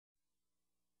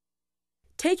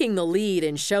Taking the lead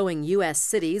in showing U.S.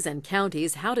 cities and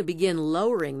counties how to begin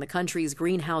lowering the country's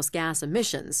greenhouse gas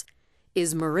emissions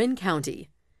is Marin County.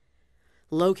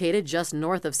 Located just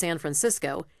north of San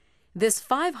Francisco, this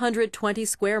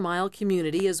 520-square-mile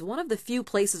community is one of the few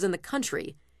places in the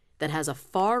country that has a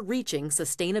far-reaching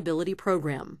sustainability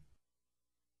program.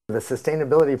 The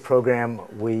sustainability program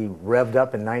we revved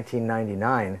up in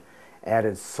 1999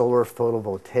 added solar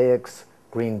photovoltaics,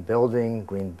 green building,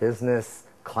 green business,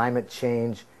 climate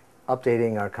change,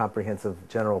 updating our comprehensive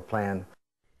general plan.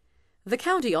 The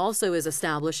county also is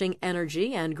establishing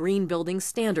energy and green building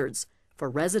standards for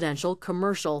residential,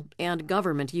 commercial, and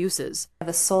government uses. We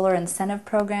have a solar incentive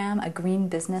program, a green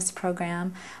business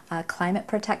program, a climate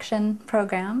protection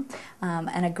program,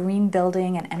 and a green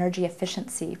building and energy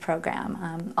efficiency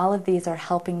program. All of these are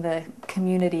helping the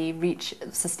community reach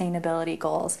sustainability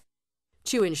goals.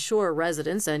 To ensure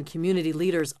residents and community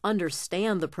leaders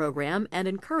understand the program and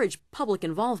encourage public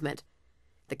involvement,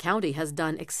 the county has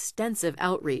done extensive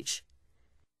outreach.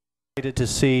 To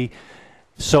see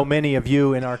so many of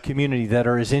you in our community that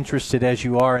are as interested as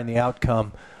you are in the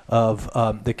outcome of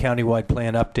the countywide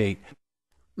plan update.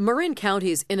 Marin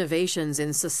County's innovations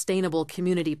in sustainable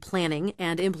community planning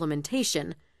and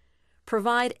implementation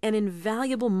provide an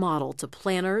invaluable model to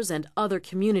planners and other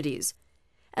communities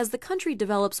as the country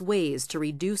develops ways to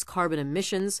reduce carbon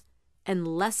emissions and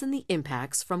lessen the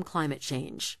impacts from climate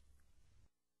change.